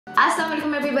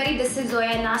Assalamualaikum everybody, this is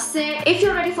Zoya Nasir. If you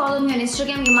already follow me on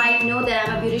Instagram, you might know that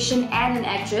I'm a beautician and an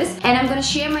actress, and I'm gonna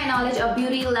share my knowledge of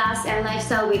beauty, laughs and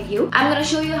lifestyle with you. I'm gonna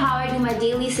show you how I do my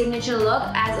daily signature look,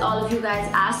 as all of you guys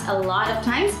asked a lot of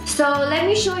times. So let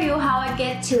me show you how I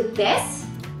get to this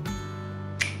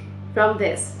from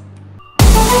this.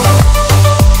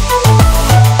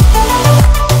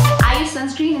 I use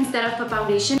sunscreen instead of a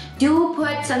foundation. Do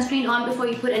put sunscreen on before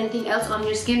you put anything else on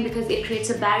your skin because it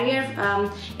creates a barrier.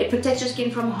 It protects your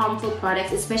skin from harmful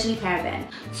products, especially paraben.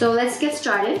 So let's get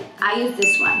started. I use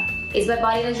this one. It's by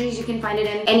Body Luxuries. You can find it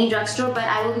in any drugstore, but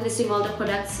I will be listing all the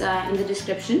products in the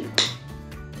description.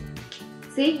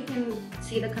 See, you can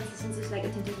see the consistency is like a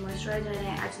tinted moisturizer, and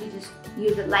I actually just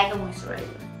use it like a moisturizer.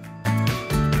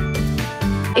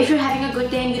 If you're having a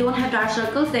good day and you don't have dark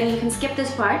circles, then you can skip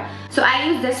this part. So I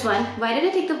use this one. Why did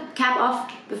I take the cap off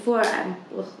before? Okay.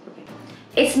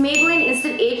 It's Maybelline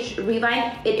Instant Age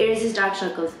Rewind. It erases dark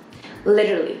circles.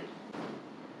 Literally.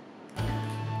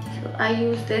 So I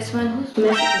use this one. Who's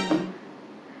missing?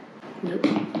 Nope.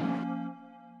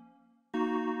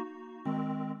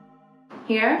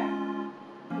 Here.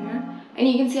 And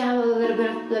you can see I have a little bit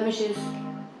of blemishes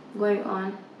going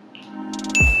on.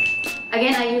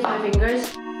 Again, I use my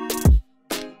fingers.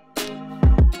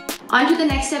 On to the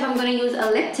next step, I'm going to use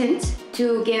a lip tint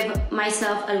to give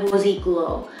myself a rosy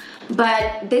glow.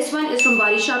 But this one is from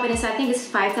Body Shop and I think it's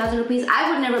 5,000 rupees.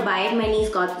 I would never buy it. My niece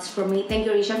got this for me. Thank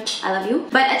you, Risha. I love you.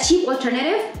 But a cheap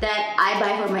alternative that I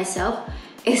buy for myself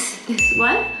is this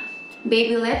one.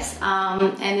 Baby Lips.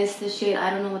 And it's the shade,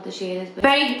 I don't know what the shade is. But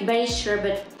very sure,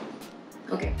 but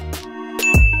okay.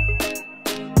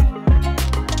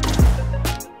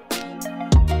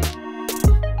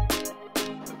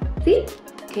 See?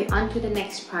 Okay, on to the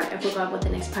next part. I forgot what the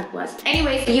next part was.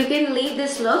 Anyways, you can leave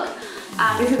this look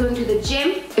if you're going to the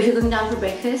gym, if you're going down for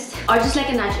breakfast, or just like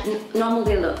a normal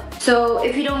day look. So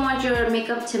if you don't want your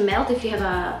makeup to melt, if you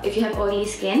have oily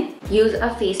skin, use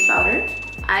a face powder.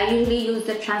 I usually use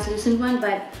the translucent one,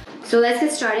 but so let's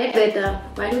get started with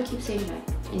why do I keep saying that?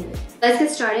 Anyway, let's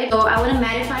get started. So I want to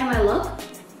mattify my look,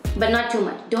 but not too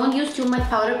much. Don't use too much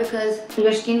powder because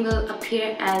your skin will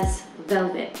appear as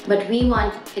velvet, but we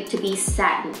want it to be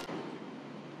satin.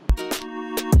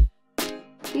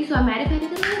 See, so I mattified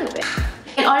it a little bit.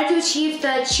 In order to achieve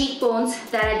the cheekbones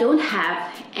that I don't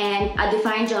have and a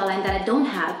defined jawline that I don't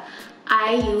have,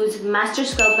 I use Master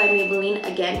Sculpt by Maybelline.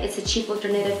 Again, it's a cheap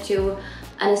alternative to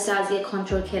Anastasia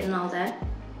Contour Kit and all that.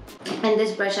 And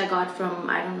this brush I got from,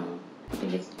 I don't know, I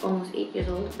think it's almost 8 years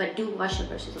old, but do wash your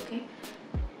brushes, okay?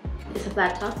 It's a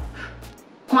flat top.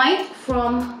 Point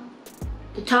from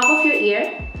the top of your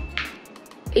ear.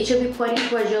 It should be pointing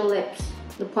towards your lips.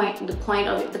 The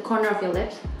corner of your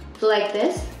lips. So like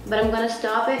this, but I'm gonna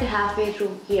stop it halfway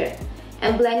through here.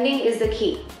 And blending is the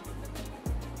key.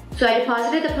 So I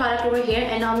deposited the product over here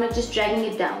and now I'm just dragging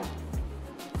it down.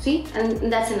 See?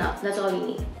 And that's enough. That's all you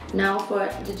need. Now for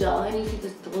the jawline, you see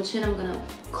this bullshit, I'm gonna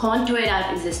contour it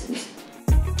out of existence.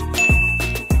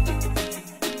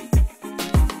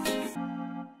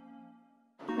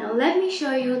 Now let me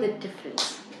show you the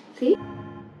difference. See?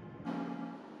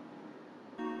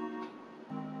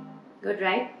 Good,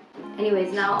 right?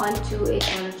 Anyways, now on to a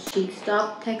corner cheek.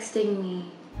 Stop texting me.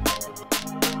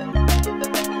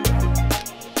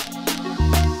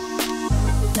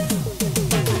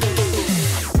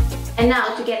 And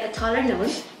now to get a taller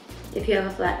nose, if you have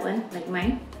a flat one like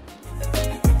mine.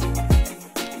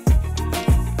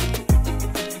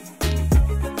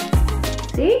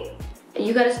 See?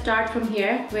 You gotta start from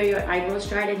here where your eyebrows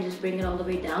start and just bring it all the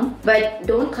way down. But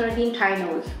don't color the entire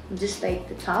nose, just like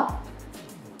the top.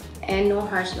 And no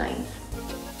harsh lines.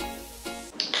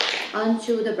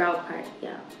 Onto the brow part,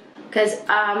 yeah. Because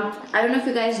I don't know if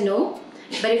you guys know,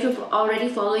 but if you're already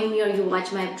following me or you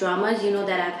watch my dramas, you know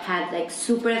that I've had like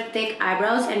super thick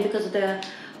eyebrows, and because of the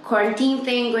quarantine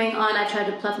thing going on, I tried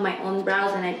to pluck my own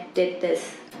brows and I did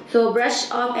this. So brush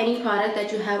off any product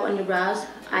that you have on your brows,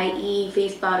 i.e.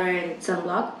 face powder and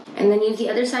sunblock. And then use the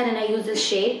other side, and I use this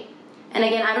shade. And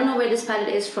again, I don't know where this palette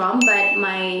is from, but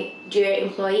my dear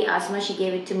employee, Asma, she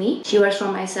gave it to me. She works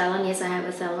from my salon. Yes, I have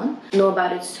a salon. Know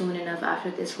about it soon enough after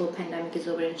this whole pandemic is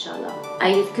over, inshallah.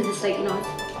 I use, because it's like, you know,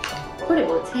 it's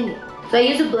portable, it's handy. So I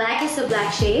use the blackest of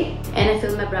black shade, and I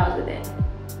fill my brows with it.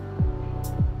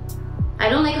 I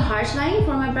don't like a harsh line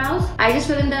for my brows. I just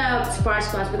fill in the sparse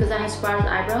spots because I have sparse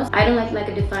eyebrows. I don't like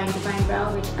a defined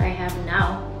brow, which I have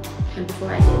now, and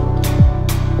before I didn't.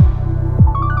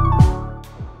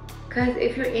 Because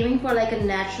if you're aiming for like a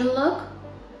natural look,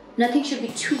 nothing should be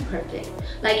too perfect.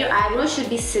 Like your eyebrows should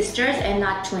be sisters and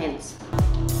not twins.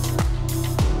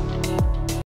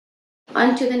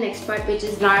 On to the next part, which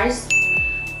is NARS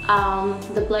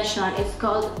the blush on. It's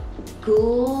called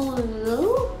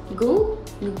Gulu,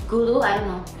 I don't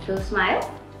know. So smile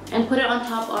and put it on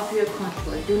top of your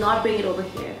contour. Do not bring it over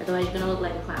here, otherwise you're gonna look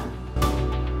like a clown.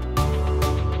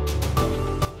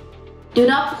 Do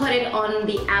not put it on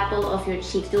the apple of your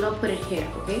cheeks. Do not put it here,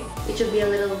 okay? It should be a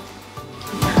little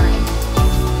behind.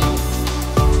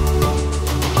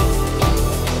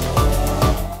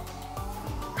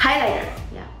 Highlighter.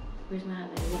 Yeah, where's my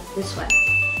highlighter? Yeah, this one.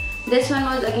 This one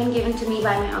was again given to me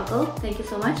by my uncle. Thank you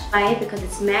so much. Buy it because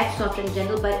it's matte, soft and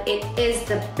gentle, but it is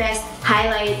the best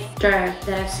highlighter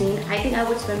that I've seen. I think I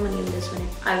would spend money on this one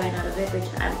if I ran out of it, which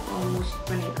I'm almost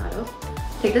running out of.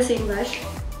 Take the same brush.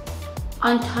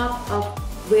 On top of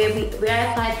where I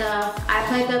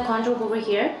applied the contour over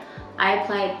here. I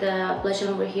applied the blush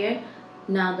over here.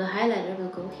 Now the highlighter will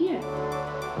go here.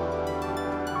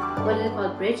 What is it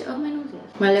called? Bridge of my nose?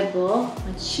 Yes. My lip ball,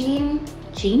 my chin.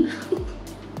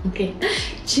 Okay,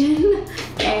 chin,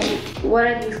 and what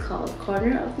are these called?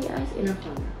 Corner of the eyes, inner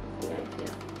corner of the eyes,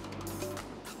 yeah.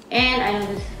 And I know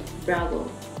this brow bone.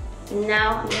 And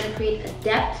now I'm gonna create a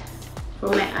depth for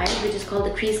my eyes, which is called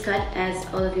the crease cut, as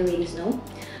all of you ladies know.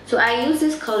 So I use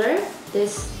this color,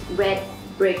 this red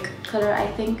brick color, I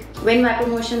think. When my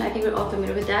promotion, I think we're all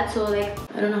familiar with that. So like,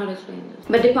 I don't know how to explain this.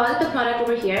 But deposit the product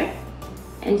over here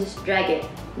and just drag it,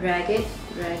 drag it,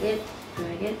 drag it,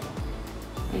 drag it.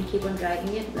 And keep on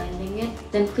dragging it, blending it.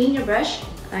 Then clean your brush.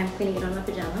 I'm cleaning it on my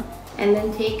pajama. And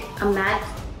then take a matte,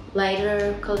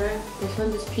 lighter color. This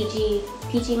one, this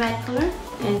peachy matte color.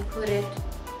 And put it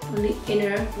on the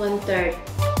inner 1/3.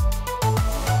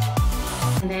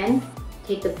 And then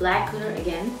take the black color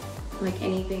again. Like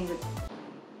anything with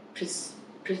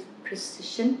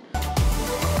precision.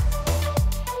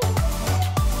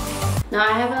 Now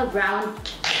I have a round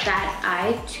fat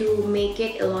eye. To make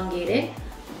it elongated,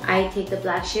 I take the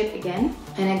black shade again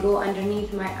and I go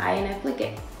underneath my eye and I flick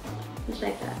it, just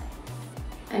like that.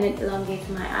 And it elongates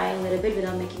my eye a little bit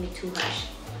without making it too harsh.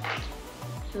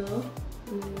 So,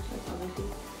 obviously.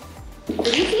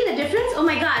 Did you see the difference? Oh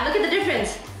my god, look at the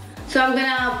difference. So I'm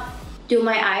gonna do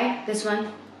my eye, this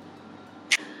one.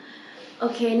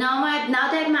 Okay, now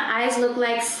that my eyes look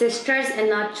like sisters and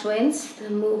not twins,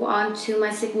 then move on to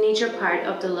my signature part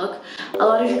of the look. A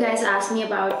lot of you guys asked me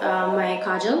about my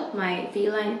kajal, my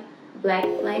V-line black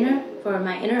liner for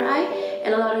my inner eye,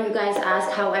 and a lot of you guys asked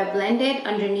how I blend it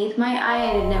underneath my eye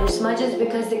and it never smudges,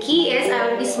 because the key is I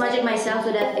already smudge it myself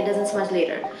so that it doesn't smudge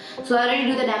later. So I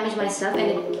already do the damage myself and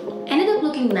it ended up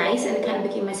looking nice and it kind of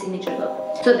became my signature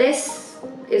look. So this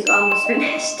is almost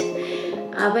finished.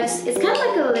 But it's kind of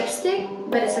like a lipstick,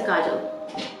 but it's a kajal.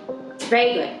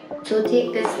 Very good. So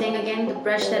take this thing again, the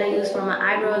brush that I use for my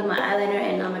eyebrows, my eyeliner,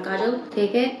 and now my kajal.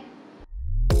 Take it.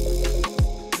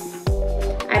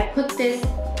 I put this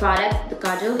product, the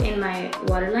kajal, in my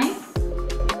waterline.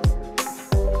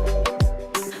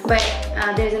 But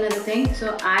there's another thing.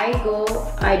 So I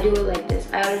do it like this.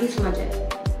 I already smudge it.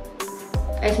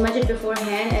 I smudge it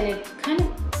beforehand and it kind of,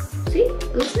 see,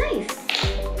 it looks nice.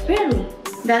 Apparently.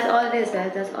 That's all it is,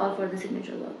 guys. That's all for the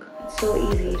signature look. It's so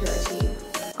easy to achieve.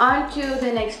 On to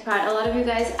the next part. A lot of you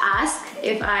guys ask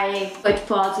if I put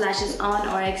false lashes on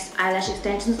or eyelash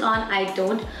extensions on. I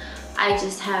don't. I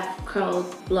just have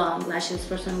curled long lashes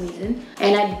for some reason.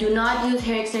 And I do not use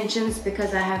hair extensions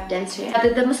because I have dense hair.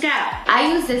 The mascara.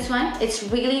 I use this one. It's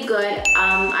really good.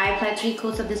 I applied 3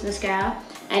 coats of this mascara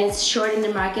and it's short in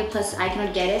the market, plus I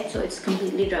cannot get it, so it's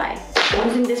completely dry. I'm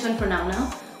using this one for now.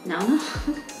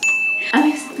 I'm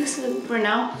using this one for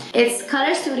now. It's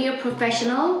Color Studio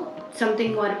Professional,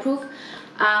 something waterproof.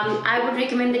 I would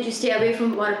recommend that you stay away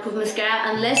from waterproof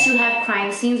mascara unless you have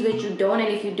crying scenes, which you don't, and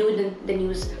if you do, then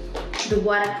use the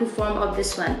waterproof form of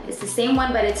this one. It's the same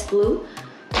one, but it's blue.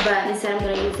 But instead I'm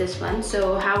gonna use this one.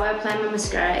 So how I apply my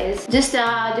mascara is just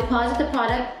deposit the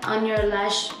product on your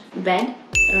lash bed.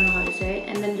 I don't know how to say it,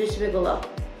 and then just wiggle up.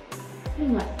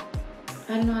 And what?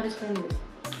 I don't know how to explain this.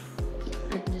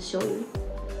 I can just show you.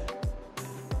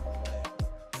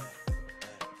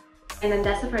 And then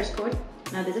that's the first coat.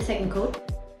 Now there's a second coat.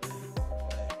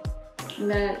 I'm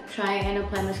gonna try and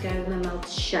apply mascara with my mouth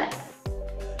shut.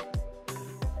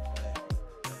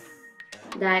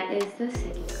 That is the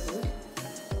second coat.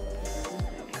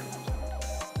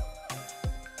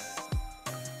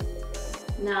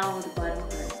 Now the bottom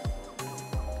part.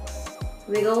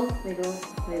 Wiggle, wiggle,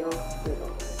 wiggle,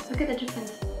 wiggle. Look at the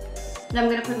difference. Now I'm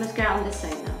gonna put mascara on this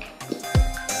side now.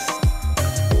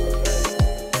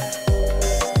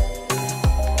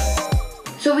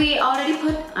 So I already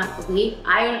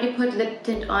put lip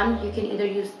tint on. You can either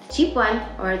use the cheap one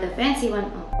or the fancy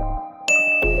one.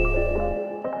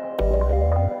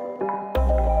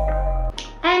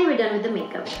 And we're done done with the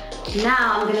makeup.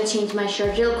 Now I'm gonna change my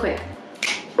shirt real quick.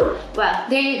 Well,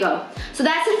 there you go. So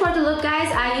that's it for the look,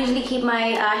 guys. I usually keep my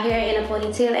hair in a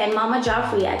ponytail, and Mama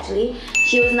Joffrey, actually,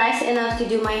 she was nice enough to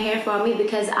do my hair for me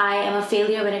because I am a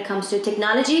failure when it comes to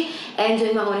technology and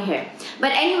doing my own hair.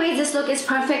 But anyways, this look is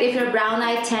perfect if you're a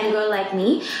brown-eyed tan girl like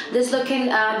me. This look can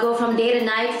go from day to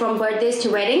night, from birthdays to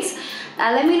weddings.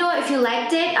 Let me know if you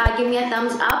liked it. Give me a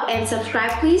thumbs up and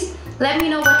subscribe, please. Let me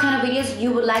know what kind of videos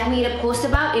you would like me to post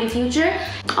about in future.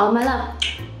 All my love.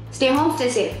 Stay home, stay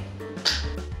safe.